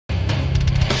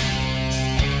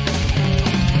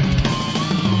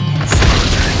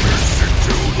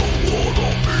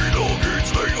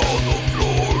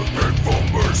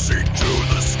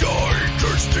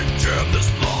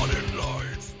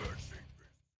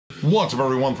What's up,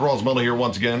 everyone? Thralls here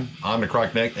once again. I'm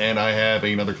Necrotic, and I have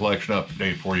another collection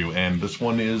update for you, and this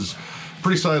one is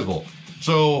pretty sizable.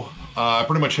 So, I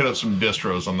pretty much hit up some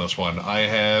distros on this one. I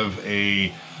have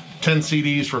a 10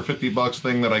 CDs for 50 bucks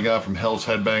thing that I got from Hell's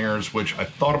Headbangers, which I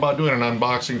thought about doing an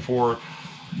unboxing for,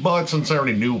 but since I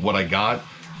already knew what I got,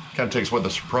 kind of takes away the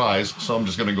surprise, so I'm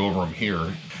just going to go over them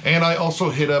here. And I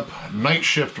also hit up Night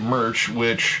Shift merch,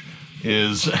 which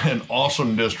is an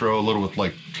awesome distro, loaded with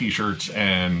like t-shirts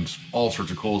and all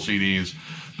sorts of cool CDs.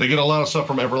 They get a lot of stuff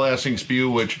from Everlasting Spew,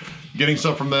 which getting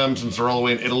stuff from them, since they're all the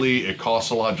way in Italy, it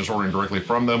costs a lot just ordering directly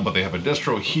from them, but they have a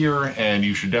distro here, and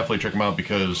you should definitely check them out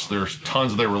because there's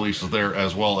tons of their releases there,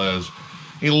 as well as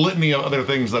a litany of other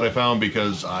things that I found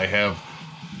because I have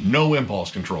no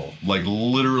impulse control, like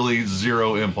literally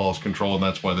zero impulse control, and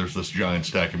that's why there's this giant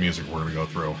stack of music we're gonna go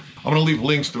through. I'm gonna leave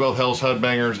links to both Hell's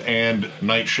Headbangers and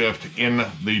Night Shift in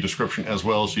the description as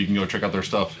well, so you can go check out their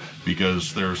stuff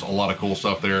because there's a lot of cool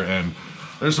stuff there, and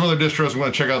there's some other distros I'm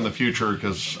gonna check out in the future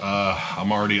because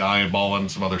I'm already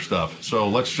eyeballing some other stuff. So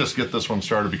let's just get this one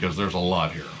started because there's a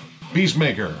lot here.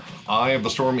 Beastmaker Eye of the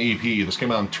Storm EP. This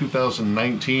came out in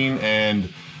 2019,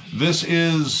 and this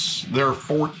is their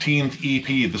 14th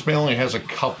EP. This band only has a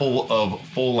couple of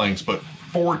full lengths, but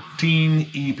 14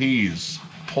 EPs.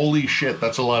 Holy shit,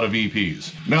 that's a lot of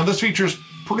EPs. Now this features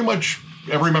pretty much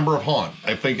every member of Haunt,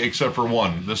 I think, except for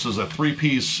one. This is a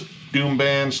 3-piece doom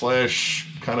band slash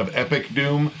kind of epic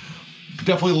doom.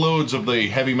 Definitely loads of the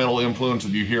heavy metal influence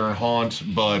that you hear in Haunt,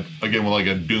 but again with like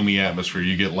a doomy atmosphere.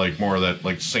 You get like more of that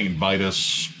like Saint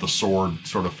Vitus, the Sword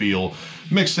sort of feel,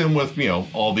 mixed in with, you know,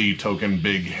 all the token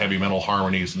big heavy metal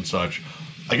harmonies and such.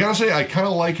 I gotta say, I kind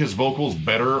of like his vocals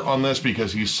better on this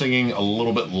because he's singing a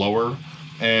little bit lower,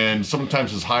 and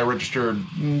sometimes his high register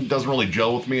doesn't really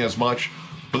gel with me as much,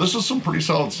 but this is some pretty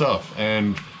solid stuff,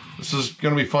 and this is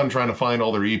going to be fun trying to find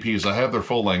all their EPs. I have their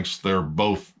full lengths. They're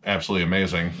both absolutely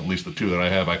amazing, at least the two that I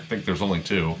have. I think there's only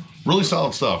two. Really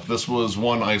solid stuff. This was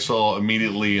one I saw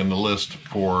immediately in the list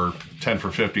for 10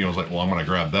 for 50, and I was like, well, I'm going to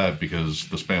grab that because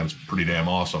this band's pretty damn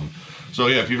awesome. So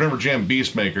yeah, if you've never jammed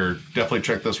Beastmaker, definitely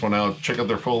check this one out. Check out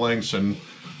their full lengths and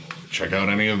check out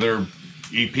any of their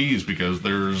EPs because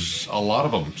there's a lot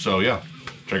of them. So yeah,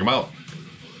 check them out.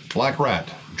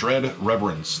 BlackRat, Dread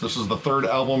Reverence. This is the third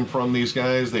album from these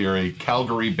guys. They are a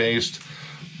Calgary-based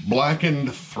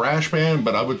blackened thrash band,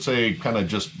 but I would say kind of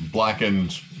just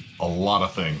blackened a lot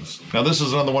of things. Now this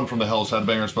is another one from the Hell's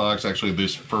Headbangers box. Actually,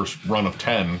 this first run of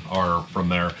 10 are from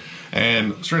there.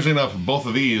 And strangely enough, both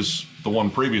of these, the one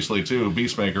previously too,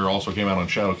 Beastmaker, also came out on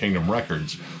Shadow Kingdom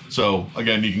Records. So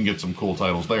again, you can get some cool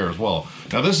titles there as well.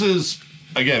 Now this is,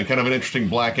 again, kind of an interesting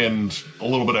blackened, a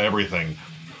little bit of everything.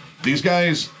 These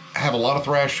guys have a lot of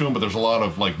thrash to them, but there's a lot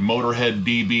of like Motorhead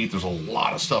D-beat. There's a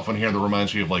lot of stuff in here that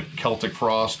reminds me of like Celtic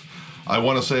Frost. I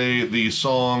want to say the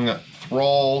song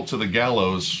Thrall to the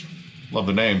Gallows, love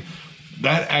the name,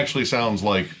 that actually sounds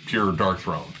like pure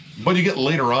Darkthrone. But you get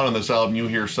later on in this album, you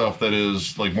hear stuff that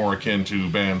is like more akin to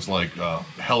bands like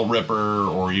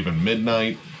Hellripper or even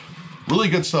Midnight. Really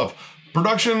good stuff.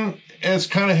 Production is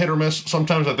kind of hit or miss.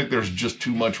 Sometimes I think there's just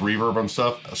too much reverb on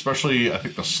stuff, especially I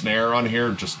think the snare on here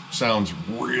just sounds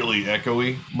really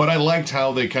echoey. But I liked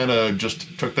how they kind of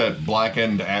just took that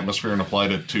blackened atmosphere and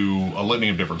applied it to a litany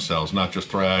of different styles, not just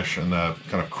thrash and that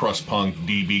kind of crust punk,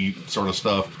 D-beat sort of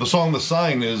stuff. The song The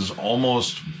Sign is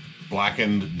almost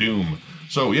blackened doom.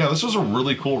 So yeah, this was a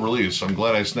really cool release. I'm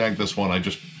glad I snagged this one. I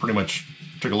just pretty much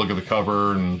took a look at the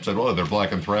cover and said, well, they're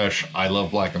black and thrash. I love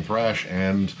black and thrash,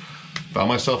 and found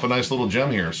myself a nice little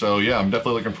gem here. So yeah, I'm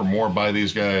definitely looking for more by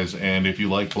these guys, and if you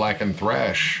like black and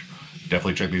thrash,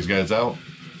 definitely check these guys out.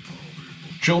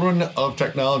 Children of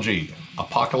Technology,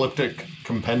 Apocalyptic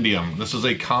Compendium. This is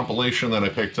a compilation that I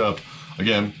picked up,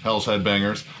 again, Hell's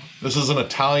Headbangers. This is an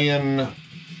Italian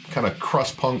kind of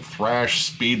crust punk thrash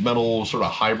speed metal sort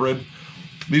of hybrid.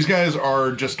 These guys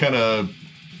are just kind of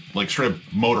like straight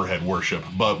Motorhead worship,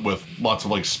 but with lots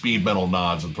of like speed metal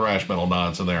nods and thrash metal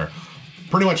nods in there.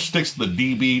 Pretty much sticks to the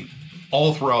D-beat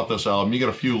all throughout this album. You get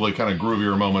a few like kind of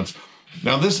groovier moments.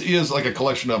 Now this is like a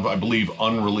collection of, I believe,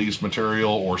 unreleased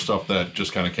material or stuff that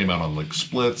just kind of came out on like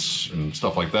splits and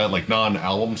stuff like that, like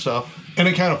non-album stuff. And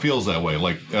it kind of feels that way.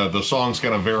 Like the songs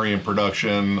kind of vary in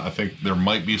production. I think there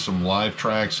might be some live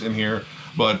tracks in here,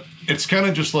 but it's kind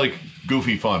of just like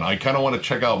goofy fun. I kind of want to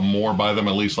check out more by them,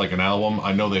 at least like an album.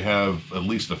 I know they have at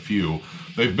least a few.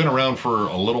 They've been around for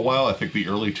a little while, I think the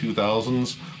early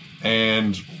 2000s.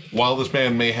 And while this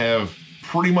band may have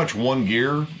pretty much one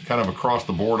gear kind of across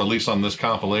the board, at least on this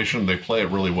compilation, they play it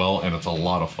really well and it's a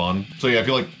lot of fun. So yeah, if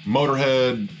you like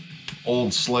Motorhead,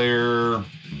 Old Slayer,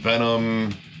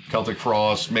 Venom, Celtic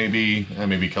Frost, maybe, and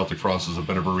maybe Celtic Frost is a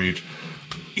bit of a reach.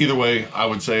 Either way, I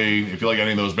would say if you like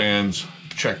any of those bands,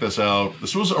 check this out.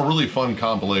 This was a really fun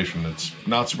compilation. It's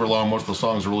not super long. Most of the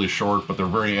songs are really short, but they're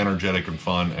very energetic and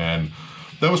fun, and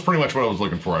that was pretty much what I was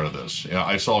looking for out of this. Yeah,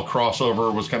 I saw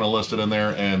Crossover was kind of listed in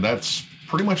there, and that's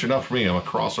pretty much enough for me. I'm a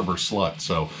crossover slut,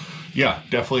 so yeah,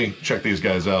 definitely check these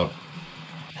guys out.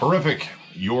 Horrific,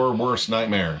 Your Worst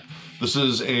Nightmare. This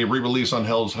is a re-release on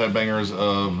Hell's Headbangers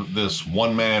of this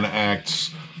one-man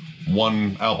act's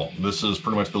one album. This is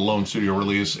pretty much the lone studio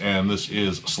release, and this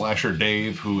is Slasher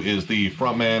Dave, who is the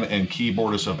frontman and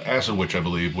keyboardist of Acid Witch, I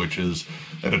believe, which is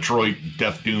a Detroit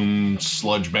death doom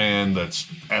sludge band that's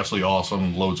absolutely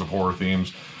awesome, loads of horror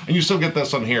themes. And you still get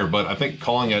this on here, but I think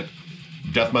calling it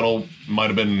death metal might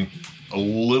have been a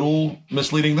little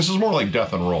misleading. This is more like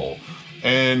death and roll.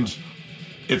 And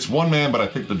it's one man, but I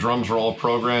think the drums are all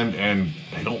programmed and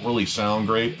they don't really sound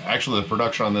great. Actually, the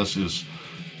production on this is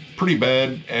pretty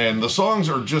bad, and the songs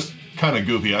are just kind of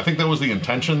goofy. I think that was the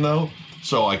intention, though,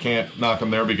 so I can't knock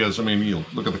them there because, I mean, you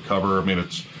look at the cover, I mean,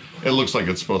 it looks like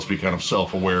it's supposed to be kind of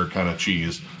self-aware kind of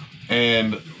cheese.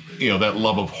 And, you know, that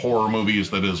love of horror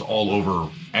movies that is all over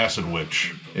Acid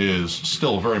Witch is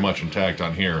still very much intact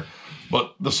on here.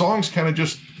 But the songs kind of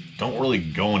just don't really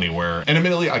go anywhere. And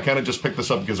admittedly, I kind of just picked this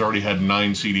up because I already had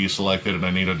 9 CDs selected and I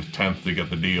needed a 10th to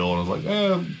get the deal. And I was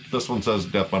like, this one says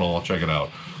death metal, I'll check it out.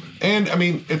 And, I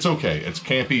mean, it's okay. It's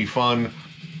campy, fun.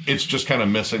 It's just kind of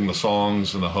missing the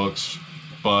songs and the hooks.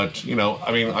 But, you know,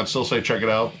 I mean, I'd still say check it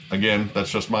out. Again, that's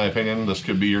just my opinion. This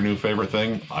could be your new favorite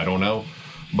thing. I don't know.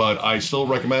 But I still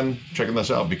recommend checking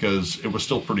this out because it was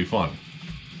still pretty fun.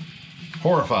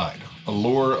 Horrified,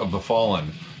 Allure of the Fallen.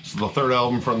 This is the third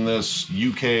album from this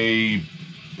UK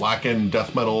blackened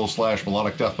death metal /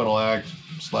 melodic death metal act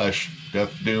 /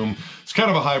 death doom. It's kind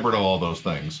of a hybrid of all those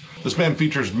things. This band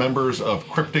features members of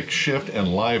Cryptic Shift and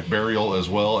Live Burial as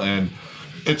well, and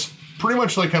it's pretty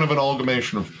much like kind of an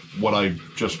amalgamation of what I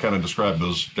just kind of described,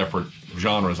 those different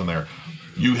genres in there.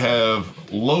 You have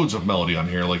loads of melody on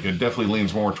here, like it definitely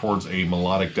leans more towards a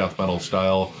melodic death metal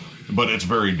style, but it's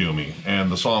very doomy,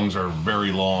 and the songs are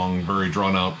very long, very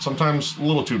drawn out, sometimes a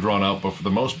little too drawn out, but for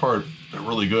the most part, they're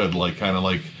really good, like kind of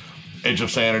like Edge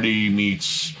of Sanity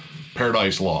meets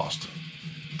Paradise Lost.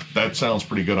 That sounds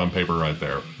pretty good on paper right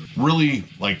there. Really,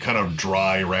 like, kind of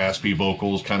dry, raspy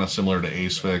vocals, kind of similar to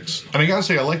Asphyx. And I gotta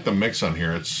say, I like the mix on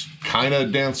here. It's kind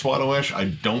of Dan Swano-ish. I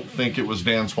don't think it was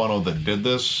Dan Swano that did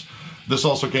this. This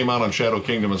also came out on Shadow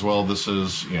Kingdom as well. This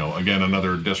is, you know, again,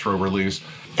 another distro release.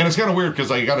 And it's kind of weird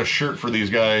because I got a shirt for these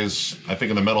guys, I think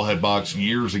in the Metalhead box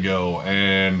years ago,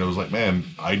 and I was like, man,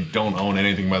 I don't own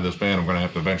anything by this band. I'm gonna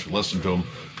have to eventually listen to them.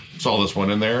 Saw this one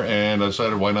in there and I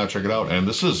decided why not check it out, and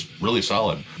this is really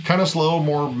solid. Kind of slow,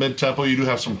 more mid-tempo. You do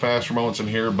have some faster moments in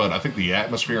here, but I think the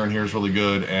atmosphere in here is really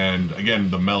good, and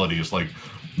again, the melodies, like,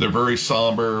 they're very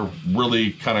somber,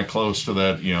 really kind of close to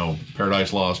that, you know,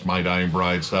 Paradise Lost, My Dying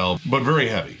Bride style, but very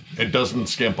heavy. It doesn't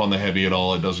skimp on the heavy at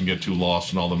all. It doesn't get too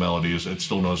lost in all the melodies. It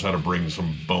still knows how to bring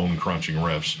some bone-crunching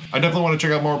riffs. I definitely want to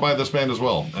check out more by this band as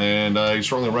well, and I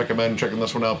strongly recommend checking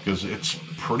this one out because it's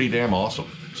pretty damn awesome.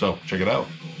 So check it out.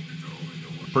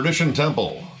 Perdition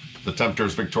Temple, The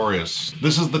Tempters Victorious.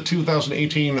 This is the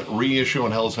 2018 reissue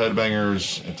on Hell's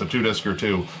Headbangers. It's a 2-disc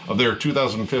too, of their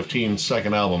 2015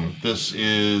 second album. This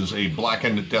is a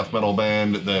blackened death metal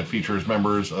band that features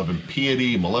members of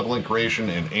Impiety, Malevolent Creation,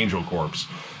 and Angel Corpse.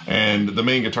 And the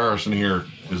main guitarist in here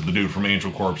is the dude from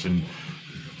Angel Corpse, and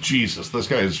Jesus, this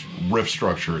guy's riff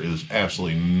structure is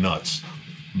absolutely nuts.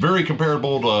 Very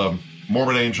comparable to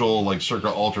Morbid Angel, like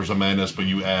circa Altars of Madness, but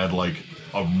you add like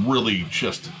a really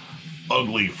just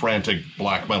ugly, frantic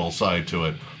black metal side to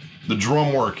it. The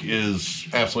drum work is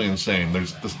absolutely insane.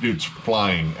 This dude's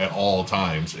flying at all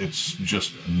times. It's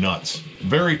just nuts.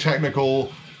 Very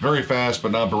technical, very fast,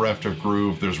 but not bereft of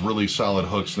groove. There's really solid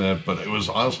hooks in it, but it was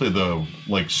honestly the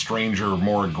like stranger,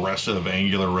 more aggressive,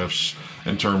 angular riffs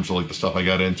in terms of like the stuff I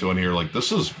got into in here. Like,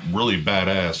 this is really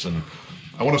badass, and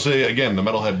I want to say again, the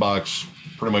Metalhead box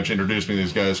pretty much introduced me to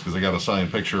these guys because I got a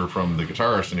signed picture from the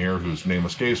guitarist in here, whose name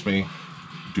escapes me,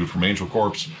 dude from Angel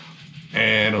Corpse,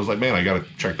 and I was like, man, I gotta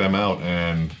check them out.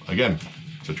 And again,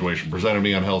 situation presented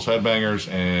me on Hell's Headbangers,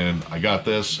 and I got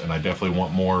this, and I definitely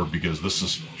want more because this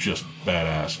is just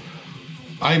badass.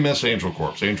 I miss Angel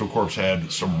Corpse. Angel Corpse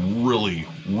had some really,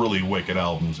 really wicked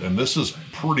albums, and this is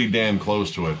pretty damn close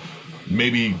to it.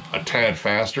 Maybe a tad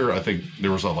faster. I think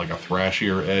there was like a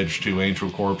thrashier edge to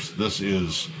Angel Corpse. This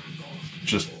is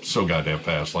just so goddamn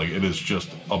fast. Like, it is just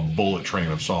a bullet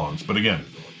train of songs. But again,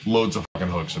 loads of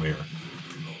fucking hooks in here.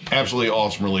 Absolutely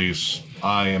awesome release.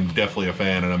 I am definitely a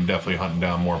fan, and I'm definitely hunting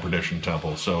down more Perdition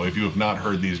Temple. So if you have not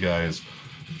heard these guys,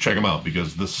 check them out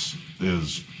because this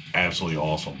is absolutely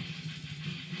awesome.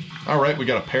 All right, we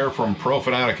got a pair from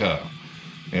Profanatica.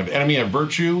 We have Enemy of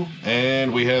Virtue,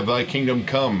 and we have Thy Kingdom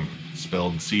Cum,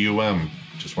 spelled C-U-M.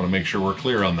 Just want to make sure we're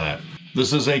clear on that.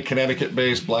 This is a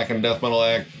Connecticut-based black and death metal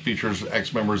act, features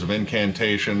ex-members of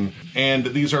Incantation, and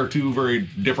these are two very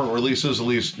different releases, at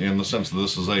least in the sense that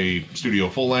this is a studio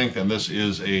full-length, and this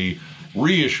is a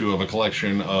reissue of a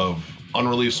collection of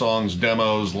unreleased songs,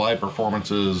 demos, live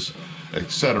performances,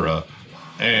 etc.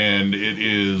 And it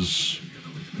is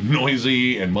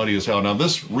noisy and muddy as hell. Now,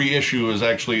 this reissue is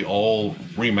actually all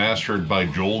remastered by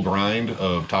Joel Grind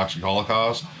of Toxic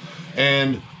Holocaust,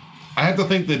 and I have to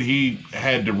think that he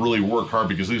had to really work hard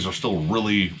because these are still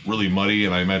really, really muddy,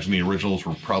 and I imagine the originals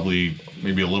were probably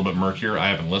maybe a little bit murkier. I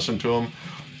haven't listened to them,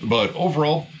 but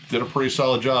overall, did a pretty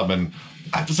solid job, and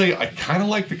I have to say, I kind of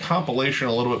like the compilation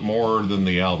a little bit more than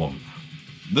the album.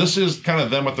 This is kind of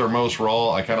them at their most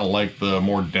raw. I kind of like the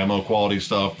more demo quality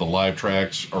stuff. The live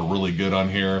tracks are really good on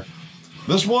here.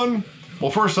 This one,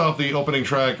 well, first off, the opening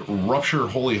track, Rupture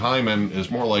Holy Hymen,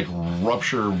 is more like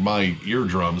Rupture My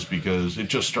Eardrums because it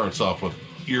just starts off with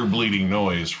ear-bleeding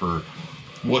noise for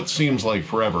what seems like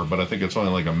forever, but I think it's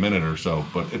only like a minute or so,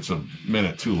 but it's a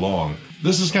minute too long.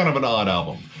 This is kind of an odd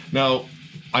album. Now,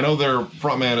 I know their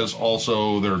frontman is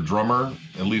also their drummer,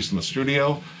 at least in the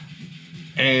studio,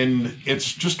 and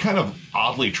it's just kind of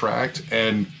oddly tracked,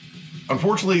 and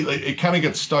unfortunately it kind of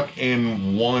gets stuck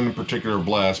in one particular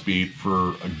blast beat for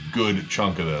a good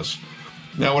chunk of this.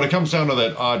 Now, when it comes down to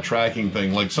that odd tracking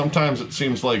thing, like sometimes it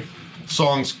seems like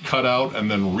songs cut out and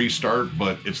then restart,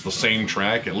 but it's the same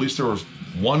track. At least there was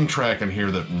one track in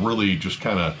here that really just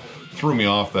kind of threw me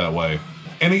off that way,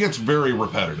 and it gets very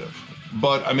repetitive.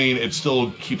 But, I mean, it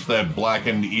still keeps that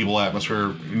blackened, evil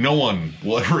atmosphere. No one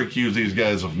will ever accuse these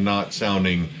guys of not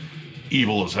sounding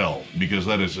evil as hell, because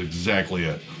that is exactly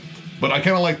it. But I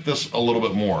kind of like this a little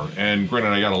bit more. And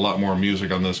granted, I got a lot more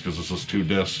music on this because this is 2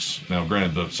 discs. Now,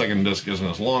 granted, the second disc isn't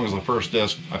as long as the first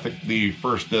disc. I think the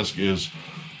first disc is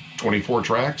 24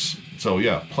 tracks. So,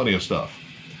 yeah, plenty of stuff.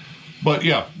 But,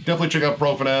 yeah, definitely check out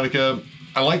Profanatica.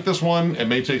 I like this one. It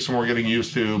may take some more getting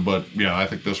used to, but yeah, I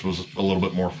think this was a little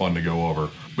bit more fun to go over.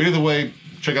 But either way,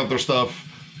 check out their stuff.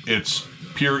 It's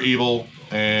pure evil,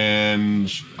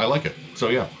 and I like it. So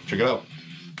yeah, check it out.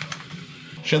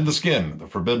 Shed the Skin, The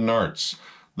Forbidden Arts.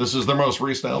 This is their most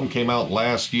recent album, came out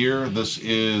last year. This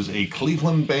is a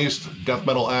Cleveland-based death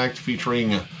metal act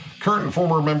featuring current and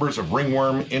former members of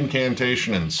Ringworm,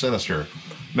 Incantation, and Sinister.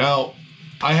 Now,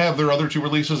 I have their other 2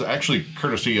 releases, actually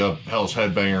courtesy of Hell's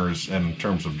Headbangers in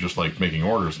terms of just like making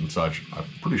orders and such. I'm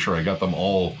pretty sure I got them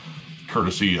all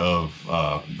courtesy of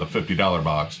the $50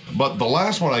 box. But the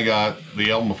last one I got,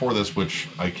 the album before this, which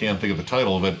I can't think of the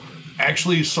title of it,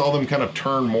 actually saw them kind of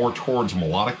turn more towards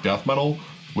melodic death metal,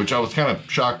 which I was kind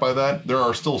of shocked by that. There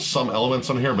are still some elements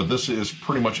on here, but this is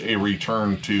pretty much a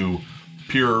return to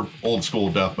pure old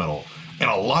school death metal.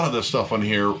 And a lot of this stuff on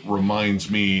here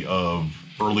reminds me of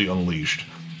early Unleashed.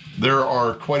 There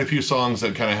are quite a few songs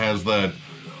that kind of has that,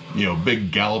 you know,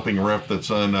 big galloping riff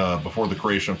that's on Before the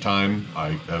Creation of Time.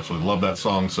 I absolutely love that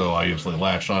song, so I instantly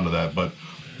latched onto that. But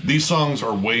these songs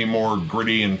are way more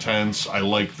gritty, intense. I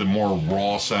like the more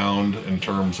raw sound in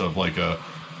terms of like a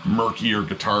murkier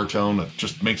guitar tone that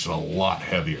just makes it a lot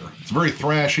heavier. It's very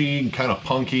thrashy, kind of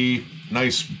punky,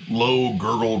 nice low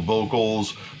gurgled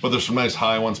vocals, but there's some nice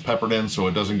high ones peppered in so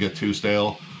it doesn't get too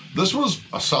stale. This was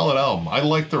a solid album. I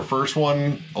liked their first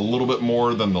one a little bit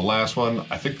more than the last one.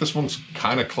 I think this one's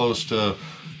kind of close to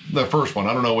the first one.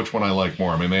 I don't know which one I like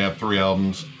more. I mean, they have 3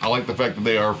 albums. I like the fact that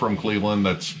they are from Cleveland.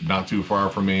 That's not too far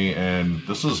from me, and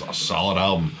this is a solid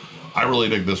album. I really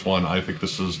dig this one. I think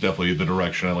this is definitely the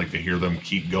direction I like to hear them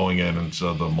keep going in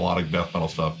into the melodic death metal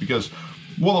stuff, because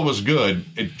while it was good,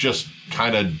 it just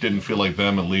kind of didn't feel like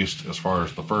them, at least as far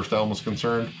as the first album was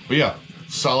concerned. But yeah,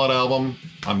 solid album.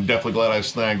 I'm definitely glad I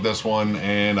snagged this one,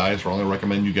 and I strongly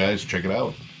recommend you guys check it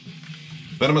out.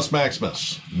 Venomous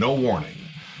Maximus, No Warning.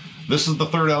 This is the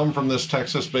 3rd album from this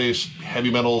Texas-based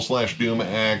heavy metal / doom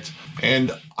act,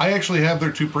 and I actually have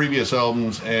their 2 previous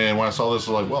albums, and when I saw this,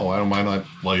 I was like, well, why not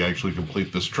like actually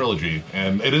complete this trilogy?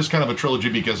 And it is kind of a trilogy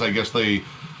because I guess they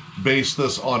base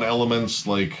this on elements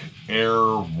like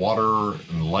air, water,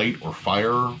 and light, or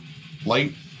fire,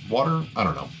 light, water, I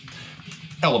don't know.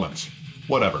 Elements,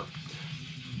 whatever.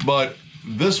 But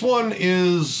this one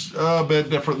is a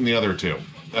bit different than the other 2.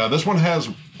 This one has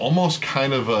almost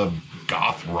kind of a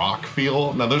goth rock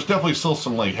feel. Now, there's definitely still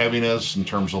some like heaviness in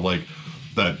terms of like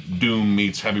that doom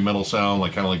meets heavy metal sound,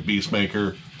 like kind of like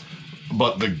Beastmaker.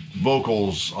 But the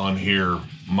vocals on here,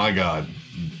 my God,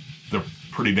 they're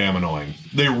pretty damn annoying.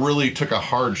 They really took a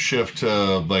hard shift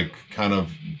to like kind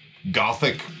of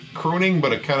gothic crooning,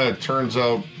 but it kind of turns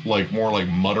out like more like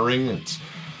muttering. It's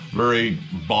very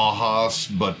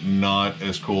Bauhaus, but not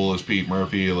as cool as Pete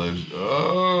Murphy.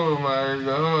 Oh my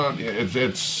god.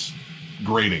 It's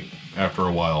grating after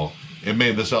a while. It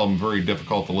made this album very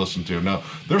difficult to listen to. Now,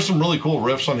 there's some really cool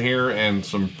riffs on here and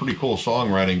some pretty cool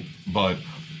songwriting, but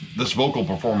this vocal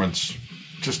performance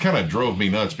just kind of drove me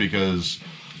nuts because,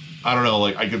 I don't know,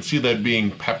 like I could see that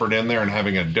being peppered in there and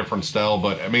having a different style,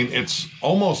 but I mean, it's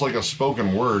almost like a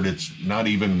spoken word. It's not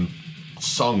even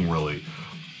sung really.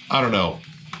 I don't know.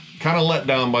 Kind of let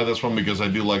down by this one because I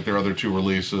do like their other two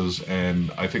releases,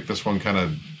 and I think this one kind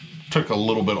of took a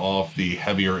little bit off the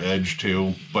heavier edge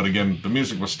too. But again, the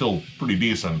music was still pretty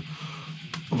decent.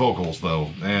 Vocals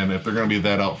though, and if they're going to be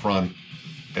that out front,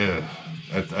 that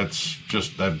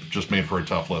just made for a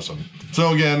tough listen.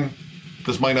 So again,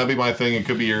 this might not be my thing. It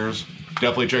could be yours.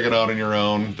 Definitely check it out on your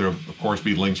own. There'll of course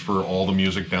be links for all the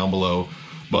music down below.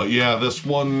 But yeah, this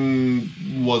one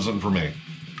wasn't for me.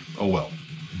 Oh well.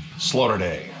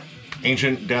 Slaughterday.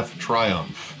 Ancient Death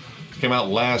Triumph. Came out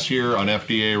last year on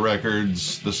FDA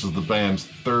Records. This is the band's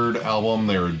third album.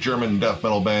 They're a German death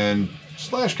metal band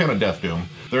 / kind of death doom.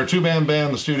 They're a two-man band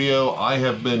in the studio. I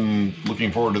have been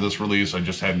looking forward to this release. I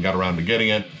just hadn't got around to getting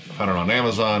it. I found it on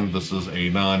Amazon. This is a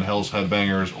non-Hell's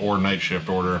Headbangers or Night Shift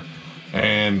order.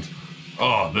 And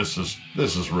oh, this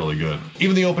is really good.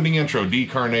 Even the opening intro,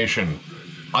 Decarnation.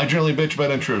 I generally bitch about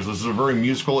intros. This is a very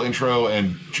musical intro,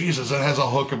 and Jesus, it has a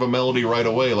hook of a melody right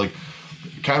away. Like,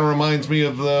 it kind of reminds me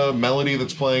of the melody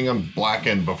that's playing on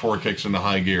Blackened before it kicks into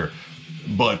high gear,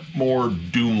 but more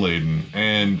doom-laden.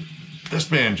 And this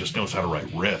band just knows how to write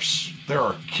riffs. There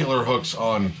are killer hooks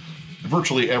on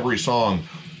virtually every song,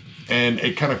 and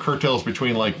it kind of curtails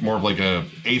between like more of like a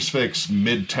Asphyx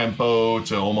mid-tempo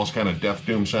to almost kind of death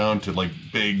doom sound to like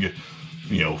big,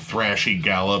 you know, thrashy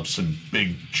gallops and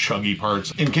big chuggy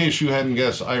parts. In case you hadn't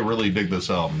guessed, I really dig this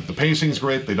album. The pacing's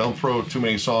great. They don't throw too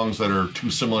many songs that are too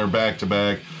similar back to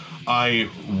back. I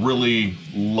really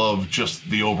love just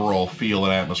the overall feel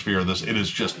and atmosphere of this. It is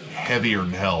just heavier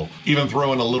than hell. Even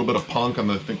throw in a little bit of punk on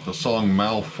I think the song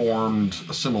Malformed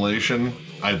Assimilation.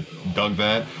 I dug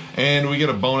that. And we get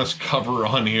a bonus cover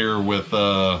on here with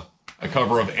a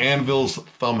cover of Anvil's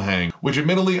Thumbhang, which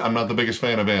admittedly, I'm not the biggest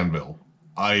fan of Anvil.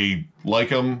 I like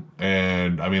them,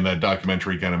 and I mean, that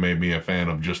documentary kind of made me a fan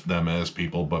of just them as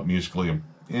people, but musically,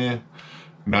 I'm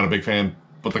not a big fan.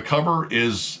 But the cover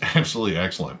is absolutely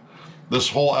excellent. This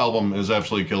whole album is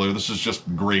absolutely killer. This is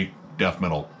just great death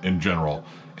metal in general.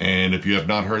 And if you have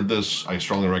not heard this, I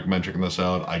strongly recommend checking this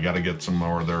out. I got to get some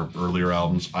more of their earlier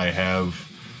albums. I have,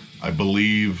 I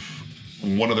believe,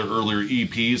 one of their earlier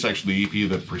EPs, actually the EP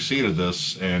that preceded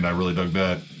this, and I really dug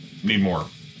that. Need more.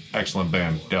 Excellent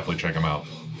band. Definitely check them out.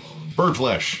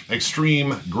 Birdflesh,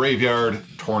 Extreme Graveyard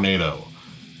Tornado.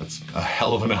 That's a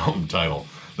hell of an album title.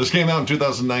 This came out in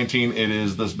 2019. It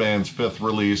is this band's 5th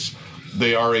release.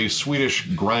 They are a Swedish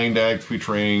grind act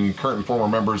featuring current and former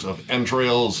members of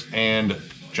Entrails and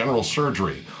General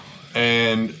Surgery.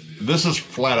 And this is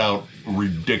flat out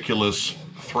ridiculous,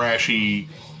 thrashy,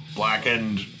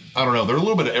 blackened. I don't know. They're a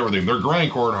little bit of everything. They're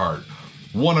grindcore hard,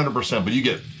 100%, but you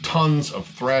get tons of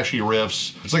thrashy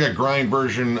riffs. It's like a grind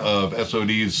version of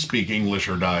SOD's Speak English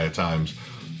or Die at times.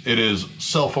 It is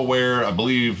self-aware. I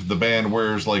believe the band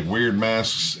wears like weird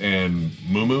masks and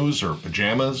muumuus or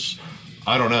pajamas.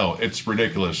 I don't know. It's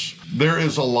ridiculous. There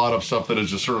is a lot of stuff that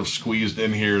is just sort of squeezed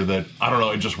in here that, I don't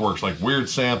know, it just works. Like weird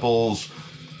samples,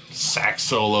 sax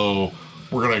solo.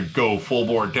 We're going to go full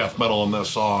bore death metal in this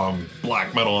song,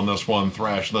 black metal in this one,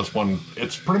 thrash in this one.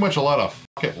 It's pretty much a lot of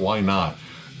fuck it, why not?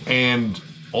 And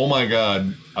oh my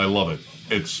God, I love it.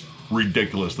 It's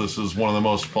ridiculous. This is one of the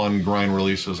most fun grind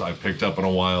releases I've picked up in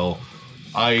a while.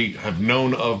 I have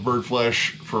known of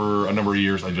Birdflesh for a number of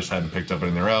years. I just hadn't picked up any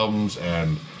of their albums,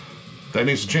 and that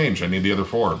needs to change. I need the other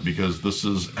 4 because this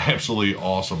is absolutely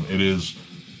awesome. It is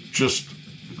just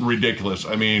ridiculous.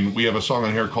 I mean, we have a song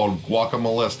on here called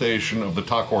Guacamolestation of the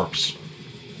Tacorps.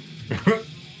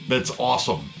 That's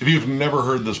awesome. If you've never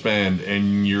heard this band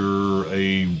and you're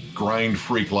a grind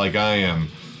freak like I am,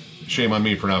 shame on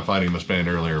me for not finding this band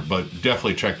earlier, but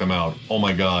definitely check them out. Oh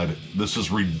my God, this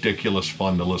is ridiculous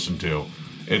fun to listen to.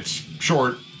 It's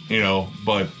short, you know,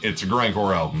 but it's a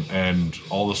grindcore album, and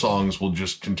all the songs will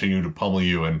just continue to pummel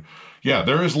you. And yeah,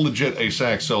 there is legit a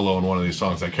sax solo in one of these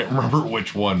songs. I can't remember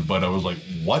which one, but I was like,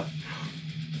 what?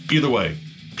 Either way,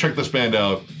 check this band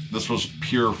out. This was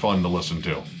pure fun to listen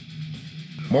to.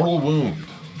 Mortal Wound,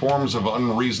 Forms of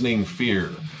Unreasoning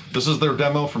Fear. This is their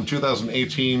demo from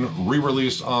 2018,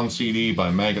 re-released on CD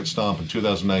by Maggot Stomp in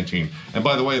 2019. And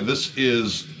by the way, this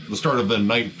is the start of the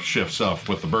night shift stuff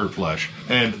with the Birdflesh.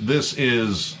 And this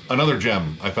is another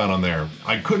gem I found on there.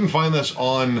 I couldn't find this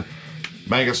on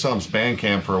Magasom's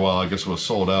Bandcamp for a while. I guess it was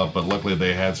sold out, but luckily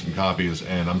they had some copies,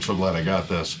 and I'm so glad I got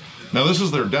this. Now, this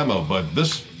is their demo, but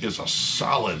this is a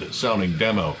solid sounding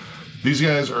demo. These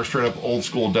guys are straight up old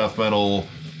school death metal,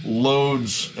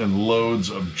 loads and loads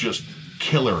of just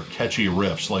killer catchy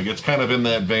riffs. Like, it's kind of in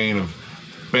that vein of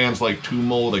bands like Tomb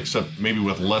Mold, except maybe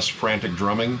with less frantic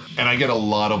drumming. And I get a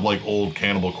lot of like old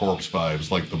Cannibal Corpse vibes,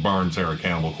 like the Barnes era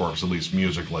Cannibal Corpse, at least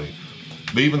musically.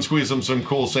 They even squeeze them some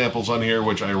cool samples on here,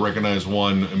 which I recognize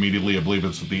one immediately. I believe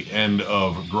it's at the end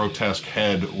of Grotesque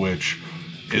Head, which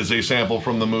is a sample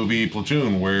from the movie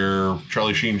Platoon, where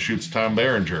Charlie Sheen shoots Tom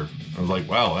Berenger. I was like,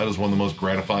 wow, that is one of the most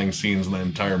gratifying scenes in the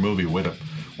entire movie. Way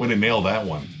to nail that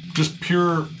one. Just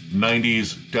pure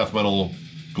 90s death metal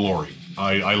glory.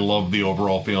 I love the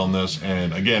overall feel on this,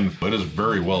 and again, it is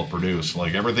very well produced.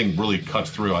 Like, everything really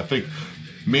cuts through. I think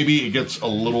maybe it gets a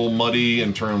little muddy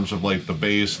in terms of like the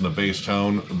bass and the bass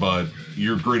tone, but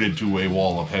you're greeted to a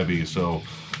wall of heavy, so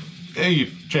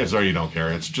chances are you don't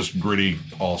care. It's just gritty,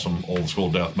 awesome, old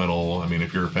school death metal. I mean,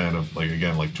 if you're a fan of, like,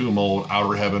 again, like Tomb Mold,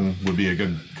 Outer Heaven would be a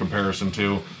good comparison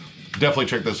too. Definitely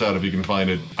check this out if you can find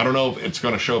it. I don't know if it's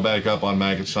going to show back up on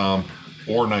Magasom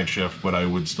or Night Shift, but I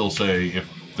would still say if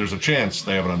there's a chance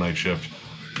they have it on Night Shift,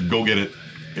 go get it.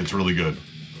 It's really good.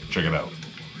 Check it out.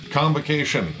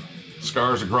 Convocation,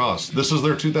 Scars Across. This is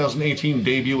their 2018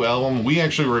 debut album. We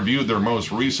actually reviewed their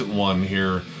most recent one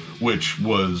here, which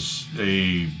was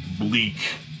a bleak,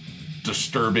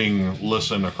 disturbing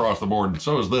listen across the board, and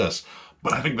so is this.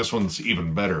 But I think this one's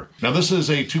even better. Now, this is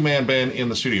a two-man band in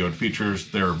the studio. It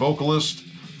features their vocalist,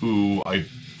 who I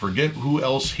forget who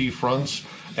else he fronts,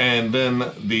 and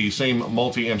then the same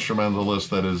multi-instrumentalist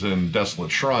that is in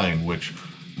Desolate Shrine, which,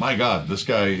 my God, this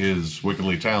guy is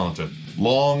wickedly talented.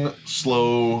 Long,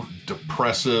 slow,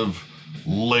 depressive,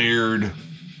 layered,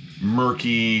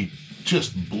 murky,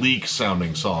 just bleak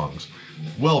sounding songs.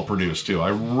 Well produced too. I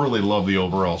really love the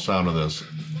overall sound of this.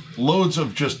 Loads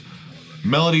of just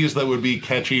melodies that would be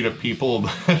catchy to people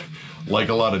that like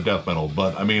a lot of death metal,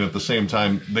 but I mean, at the same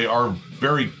time, they are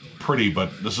very pretty,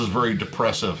 but this is very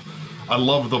depressive. I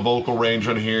love the vocal range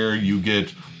on here. You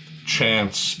get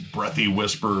chants, breathy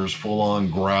whispers,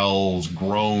 full-on growls,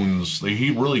 groans.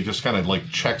 He really just kind of like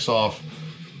checks off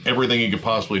everything he could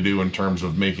possibly do in terms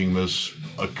of making this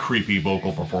a creepy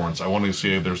vocal performance. I want to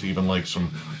see if there's even like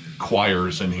some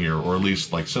choirs in here, or at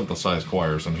least like synthesized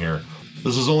choirs in here.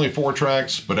 This is only 4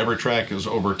 tracks, but every track is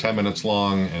over 10 minutes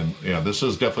long, and yeah, this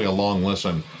is definitely a long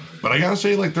listen. But I gotta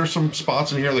say, like, there's some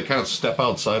spots in here that kind of step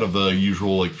outside of the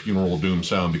usual like funeral doom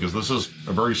sound, because this is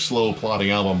a very slow plodding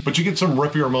album, but you get some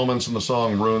rippier moments in the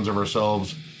song Ruins of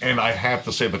Ourselves, and I have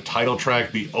to say the title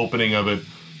track, the opening of it,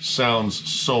 sounds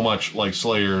so much like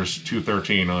Slayer's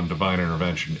 213 on Divine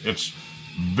Intervention. It's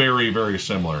very, very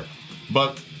similar.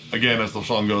 But again, as the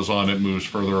song goes on, it moves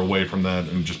further away from that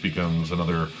and just becomes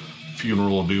another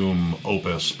funeral doom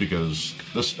opus, because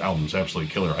this album's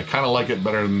absolutely killer. I kind of like it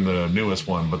better than the newest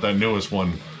one, but that newest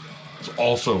one is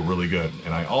also really good.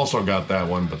 And I also got that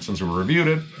one, but since we reviewed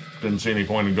it, didn't see any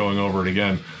point in going over it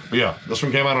again. But yeah, this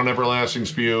one came out on Everlasting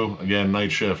Spew. Again,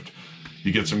 Night Shift.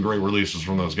 You get some great releases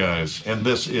from those guys. And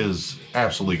this is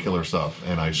absolutely killer stuff,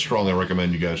 and I strongly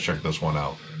recommend you guys check this one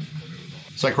out.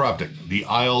 Psycroptic, The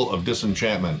Isle of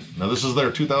Disenchantment. Now, this is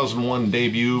their 2001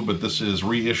 debut, but this is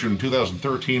reissued in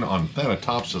 2013 on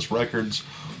Thanatopsis Records,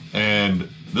 and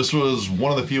this was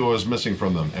one of the few I was missing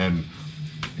from them, and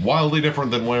wildly different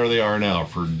than where they are now,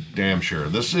 for damn sure.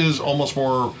 This is almost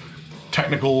more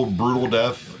technical, brutal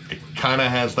death. It kind of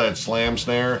has that slam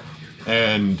snare,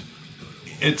 and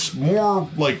it's more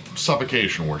like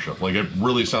Suffocation worship. Like, it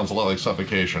really sounds a lot like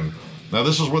Suffocation. Now,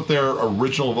 this is with their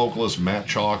original vocalist, Matt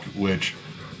Chalk, which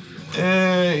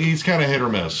he's kind of hit or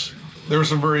miss. There are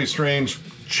some very strange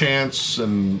chants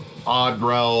and odd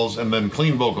growls, and then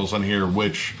clean vocals on here,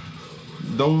 which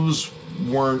those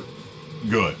weren't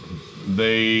good.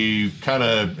 They kind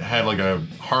of had like a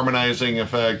harmonizing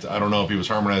effect. I don't know if he was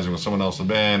harmonizing with someone else in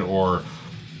the band or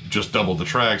just doubled the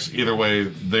tracks. Either way,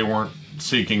 they weren't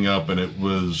seeking up, and it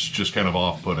was just kind of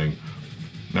off-putting.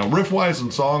 Now, riff-wise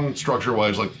and song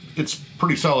structure-wise, like, it's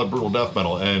pretty solid brutal death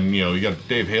metal, and, you know, you got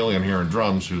Dave Haley on here on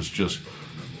drums, who's just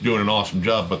doing an awesome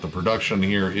job, but the production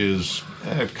here is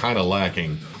kind of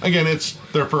lacking. Again, it's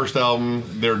their first album.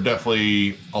 They're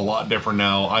definitely a lot different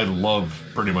now. I love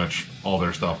pretty much all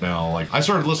their stuff now. Like, I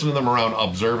started listening to them around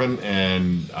Observant,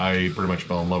 and I pretty much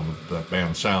fell in love with that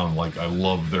band's sound. Like, I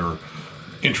love their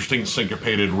interesting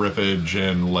syncopated riffage,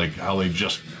 and like how they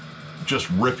just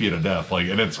riff you to death. Like,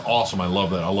 and it's awesome. I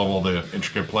love that. I love all the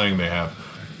intricate playing they have.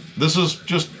 This is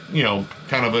just, you know,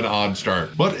 kind of an odd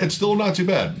start, but it's still not too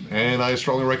bad, and I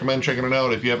strongly recommend checking it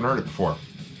out if you haven't heard it before.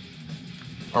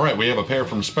 All right, we have a pair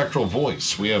from Spectral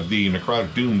Voice. We have the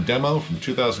Necrotic Doom demo from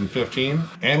 2015,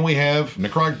 and we have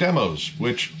Necrotic Demos,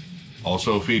 which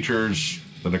also features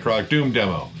the Necrotic Doom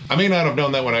demo. I may not have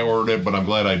known that when I ordered it, but I'm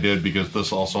glad I did because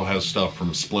this also has stuff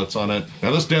from Splits on it.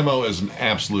 Now this demo is an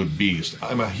absolute beast.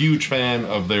 I'm a huge fan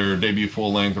of their debut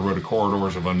full-length, The Road to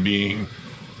Corridors of Unbeing.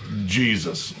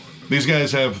 Jesus. These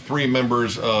guys have 3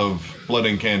 members of Blood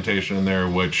Incantation in there,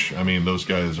 which, I mean, those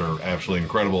guys are absolutely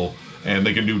incredible. And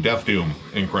they can do Death Doom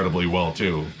incredibly well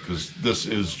too, because this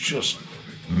is just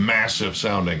massive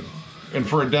sounding. And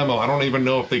for a demo, I don't even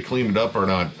know if they cleaned it up or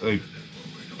not. They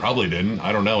probably didn't.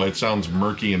 I don't know. It sounds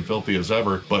murky and filthy as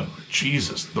ever, but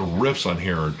Jesus, the riffs on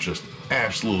here are just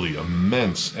absolutely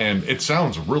immense, and it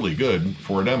sounds really good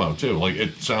for a demo too. Like,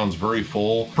 it sounds very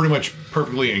full, pretty much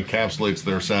perfectly encapsulates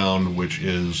their sound, which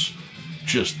is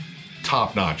just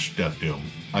top-notch Death Doom.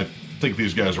 I think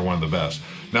these guys are one of the best.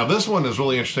 Now this one is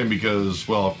really interesting because,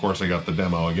 well, of course I got the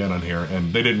demo again on here,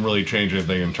 and they didn't really change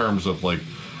anything in terms of like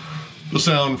the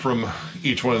sound from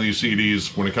each one of these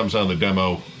CDs. When it comes down to the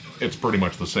demo, it's pretty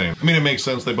much the same. I mean, it makes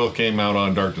sense. They both came out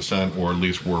on Dark Descent, or at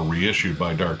least were reissued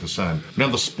by Dark Descent. Now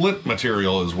the split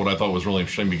material is what I thought was really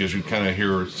interesting because you kind of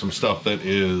hear some stuff that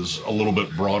is a little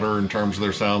bit broader in terms of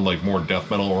their sound, like more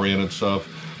death metal oriented stuff.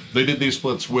 They did these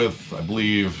splits with, I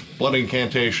believe, Blood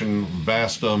Incantation,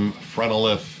 Vastum,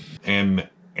 Phrenolith, and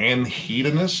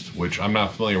Anhedonist, which I'm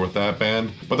not familiar with that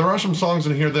band. But there are some songs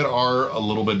in here that are a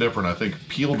little bit different. I think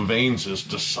Peeled Veins is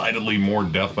decidedly more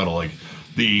death metal. Like,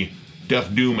 the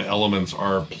Death Doom elements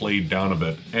are played down a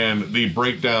bit. And the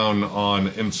breakdown on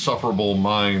Insufferable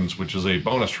Minds, which is a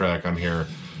bonus track on here,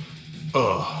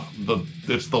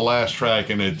 it's the last track,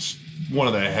 and it's one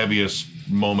of the heaviest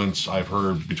moments I've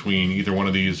heard between either one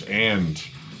of these and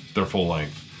their full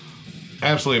length.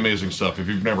 Absolutely amazing stuff. If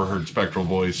you've never heard Spectral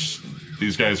Voice,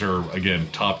 these guys are, again,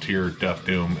 top tier Death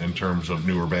Doom in terms of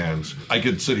newer bands. I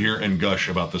could sit here and gush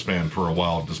about this band for a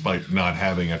while despite not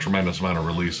having a tremendous amount of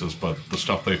releases, but the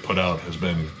stuff they put out has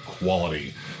been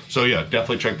quality. So yeah,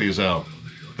 definitely check these out.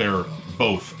 They're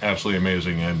both absolutely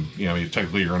amazing, and you know,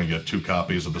 technically you're going to get 2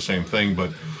 copies of the same thing,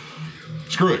 but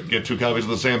screw it, get 2 copies of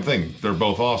the same thing. They're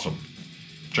both awesome.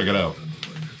 Check it out.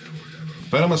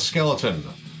 Venomous Skeleton,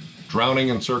 Drowning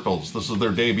in Circles. This is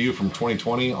their debut from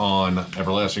 2020 on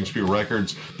Everlasting Spew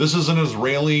Records. This is an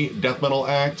Israeli death metal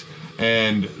act,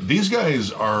 and these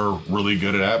guys are really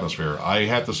good at atmosphere. I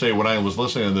have to say, when I was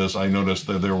listening to this, I noticed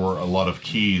that there were a lot of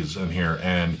keys in here,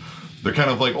 and they're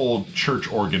kind of like old church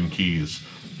organ keys.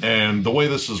 And the way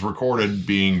this is recorded,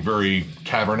 being very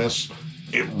cavernous,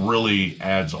 it really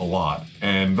adds a lot.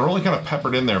 And they're only kind of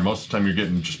peppered in there. Most of the time you're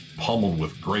getting just pummeled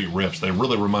with great riffs. They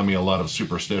really remind me a lot of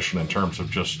Superstition in terms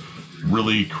of just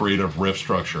really creative riff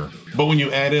structure. But when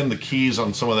you add in the keys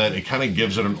on some of that, it kind of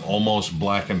gives it an almost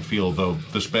blackened feel, though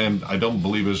this band I don't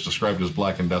believe is described as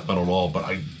black and death metal at all, but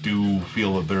I do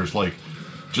feel that there's like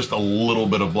just a little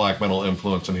bit of black metal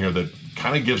influence in here that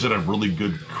kind of gives it a really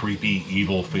good creepy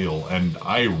evil feel, and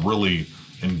I really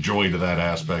enjoyed that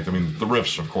aspect. I mean, the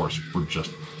riffs of course were just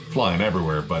flying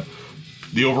everywhere, but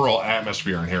the overall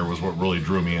atmosphere in here was what really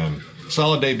drew me in.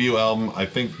 Solid debut album. I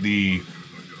think the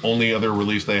only other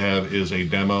release they have is a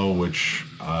demo, which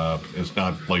is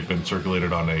not like been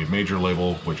circulated on a major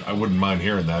label, which I wouldn't mind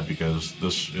hearing that because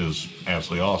this is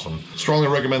absolutely awesome. Strongly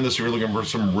recommend this if you're looking for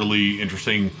some really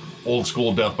interesting old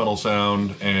school death metal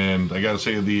sound. And I gotta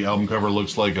say, the album cover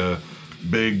looks like a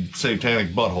big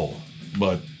satanic butthole,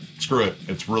 but screw it,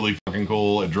 it's really fucking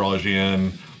cool. It draws you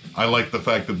in. I like the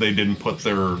fact that they didn't put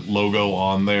their logo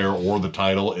on there or the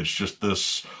title. It's just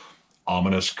this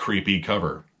ominous, creepy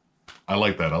cover. I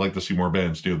like that. I like to see more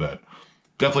bands do that.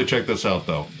 Definitely check this out,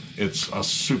 though. It's a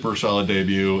super solid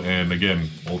debut, and again,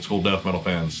 old school death metal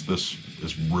fans, this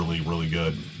is really, really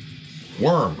good.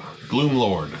 Worm,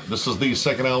 Gloomlord. This is the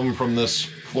second album from this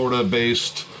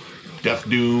Florida-based death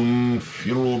doom,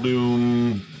 funeral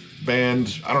doom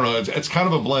band. I don't know, it's kind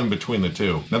of a blend between the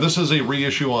two. Now this is a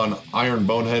reissue on Iron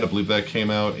Bonehead. I believe that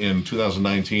came out in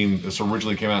 2019. This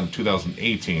originally came out in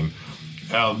 2018.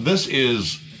 Now this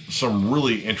is some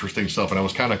really interesting stuff, and I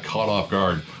was kind of caught off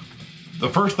guard. The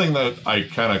first thing that I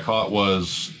kind of caught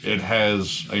was it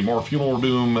has a more funeral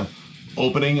doom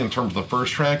opening in terms of the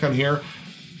first track on here,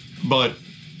 but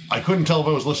I couldn't tell if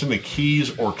I was listening to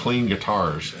keys or clean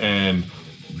guitars, and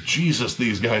Jesus,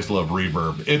 these guys love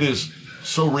reverb. It is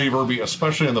so reverby,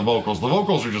 especially in the vocals. The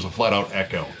vocals are just a flat-out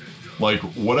echo. Like,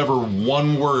 whatever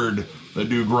one word that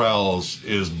dude growls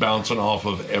is bouncing off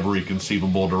of every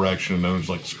conceivable direction, and it's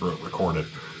like, screw it, record it.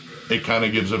 it kind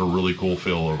of gives it a really cool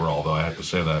feel overall, though, I have to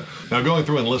say that. Now, going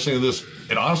through and listening to this,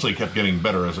 it honestly kept getting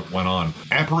better as it went on.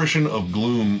 Apparition of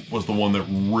Gloom was the one that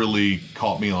really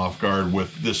caught me off guard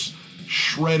with this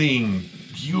shredding,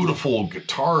 beautiful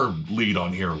guitar lead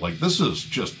on here. Like, this is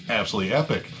just absolutely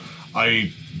epic.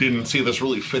 I didn't see this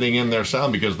really fitting in their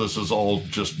sound because this is all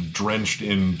just drenched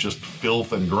in just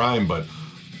filth and grime, but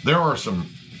there are some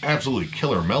absolutely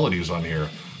killer melodies on here.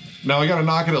 Now, I gotta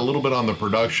knock it a little bit on the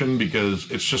production because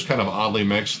it's just kind of oddly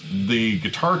mixed. The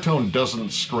guitar tone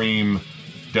doesn't scream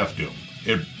Death Doom.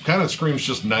 It kind of screams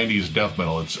just 90s death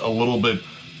metal. It's a little bit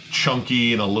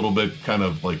chunky and a little bit kind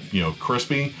of like, you know,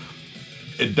 crispy.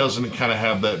 It doesn't kind of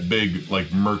have that big,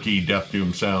 like, murky Death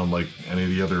Doom sound like any of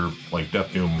the other, like,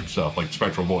 Death Doom stuff, like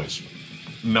Spectral voice.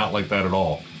 Not like that at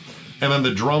all. And then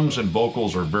the drums and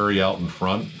vocals are very out in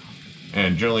front,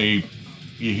 and generally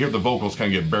you hear the vocals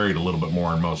kind of get buried a little bit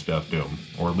more in most Death Doom,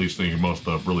 or at least in most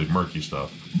of the really murky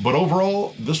stuff. But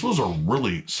overall, this was a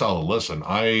really solid listen.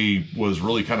 I was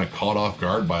really kind of caught off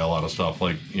guard by a lot of stuff.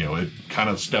 Like, you know, it kind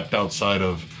of stepped outside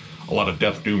of a lot of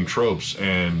Death Doom tropes,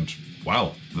 and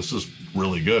wow, this is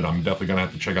really good. I'm definitely gonna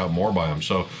have to check out more by them.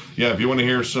 So yeah, if you want to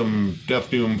hear some Death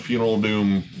Doom, Funeral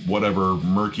Doom, whatever,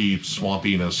 murky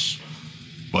swampiness,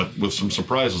 but with some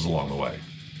surprises along the way,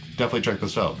 definitely check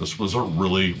this out. This was a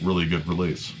really, really good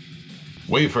release.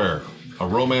 Wayfarer, A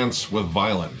Romance with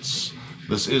Violence.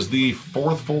 This is the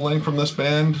 4th full length from this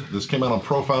band. This came out on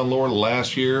Profound Lore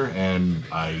last year, and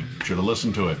I should have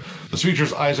listened to it. This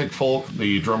features Isaac Folk,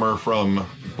 the drummer from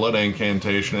Blood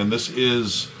Incantation, and this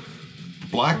is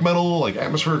black metal, like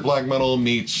atmospheric black metal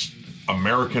meets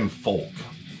American folk,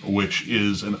 which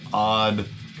is an odd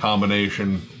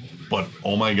combination, but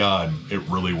oh my god, it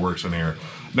really works in here.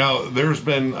 Now, there's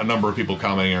been a number of people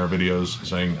commenting on our videos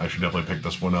saying I should definitely pick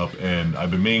this one up, and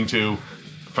I've been meaning to.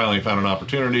 Finally found an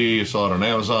opportunity, saw it on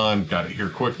Amazon, got it here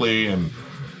quickly, and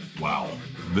wow,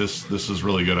 this is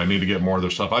really good. I need to get more of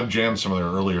their stuff. I've jammed some of their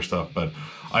earlier stuff, but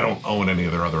I don't own any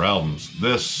of their other albums.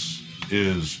 This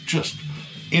is just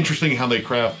interesting how they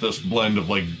craft this blend of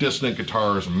like dissonant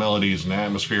guitars and melodies and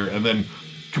atmosphere, and then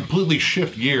completely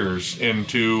shift gears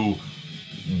into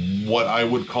what I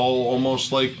would call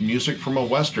almost like music from a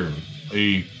Western,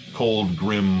 a cold,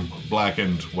 grim,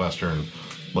 blackened Western.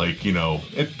 Like, you know,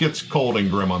 it gets cold and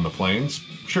grim on the plains.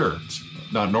 Sure, it's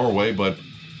not Norway, but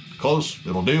close,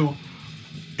 it'll do.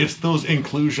 It's those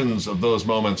inclusions of those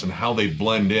moments and how they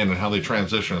blend in and how they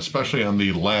transition, especially on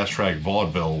the last track,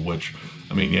 Vaudeville, which,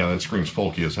 I mean, yeah, that screams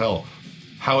folky as hell.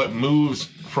 How it moves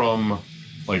from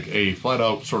like a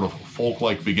flat-out sort of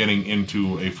folk-like beginning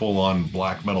into a full-on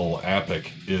black metal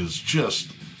epic is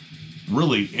just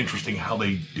really interesting how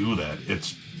they do that.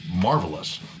 It's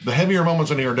marvelous. The heavier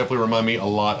moments in here definitely remind me a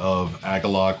lot of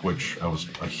Agalok, which I was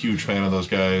a huge fan of those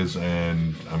guys,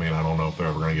 and I mean, I don't know if they're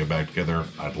ever going to get back together.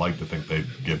 I'd like to think they'd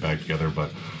get back together,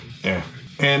 but eh.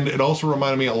 And it also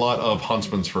reminded me a lot of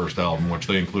Huntsman's first album, which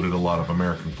they included a lot of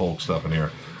American folk stuff in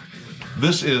here.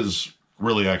 This is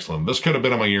really excellent. This could have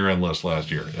been on my year-end list last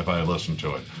year if I had listened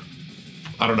to it.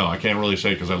 I don't know. I can't really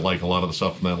say because I like a lot of the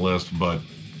stuff from that list, but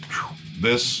whew,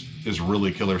 this is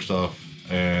really killer stuff.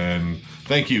 And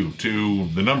thank you to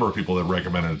the number of people that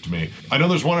recommended it to me. I know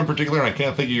there's one in particular, and I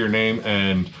can't think of your name,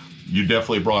 and you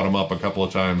definitely brought him up a couple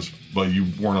of times, but you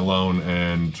weren't alone,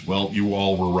 and, well, you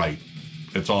all were right.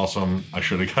 It's awesome. I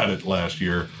should have got it last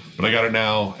year, but I got it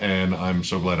now, and I'm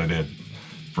so glad I did.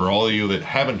 For all of you that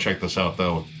haven't checked this out,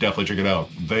 though, definitely check it out.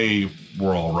 They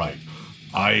were all right.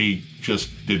 I just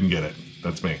didn't get it.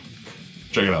 That's me.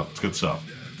 Check it out. It's good stuff.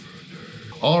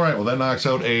 All right, well, that knocks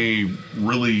out a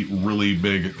really, really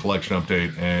big collection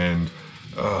update, and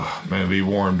man, be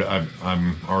warned,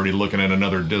 I'm already looking at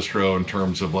another distro in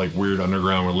terms of like weird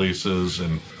underground releases,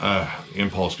 and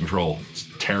impulse control. It's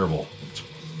terrible. It's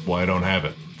why I don't have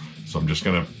it. So I'm just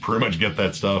gonna pretty much get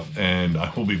that stuff, and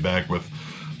I will be back with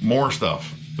more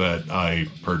stuff that I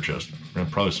purchased,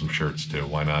 and probably some shirts too.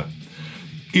 Why not?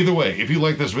 Either way, if you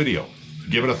like this video,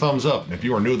 give it a thumbs up. If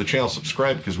you are new to the channel,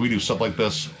 subscribe, because we do stuff like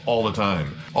this all the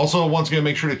time. Also, once again,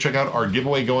 make sure to check out our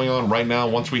giveaway going on right now.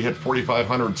 Once we hit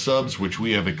 4,500 subs, which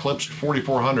we have eclipsed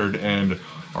 4,400 and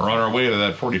are on our way to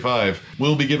that 45,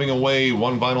 we'll be giving away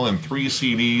 1 vinyl and 3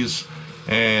 CDs,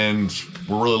 and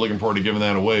we're really looking forward to giving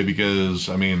that away because,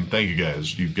 I mean, thank you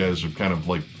guys. You guys have kind of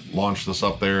like launched this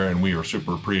up there, and we are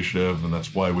super appreciative, and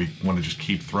that's why we want to just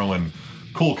keep throwing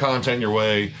cool content your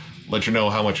way, let you know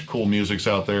how much cool music's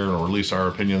out there, or release our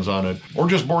opinions on it, or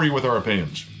just bore you with our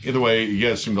opinions. Either way, you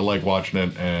guys seem to like watching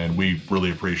it, and we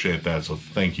really appreciate that, so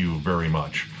thank you very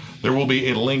much. There will be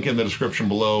a link in the description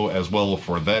below as well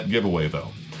for that giveaway,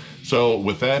 though. So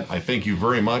with that, I thank you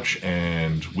very much,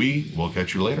 and we will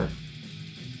catch you later.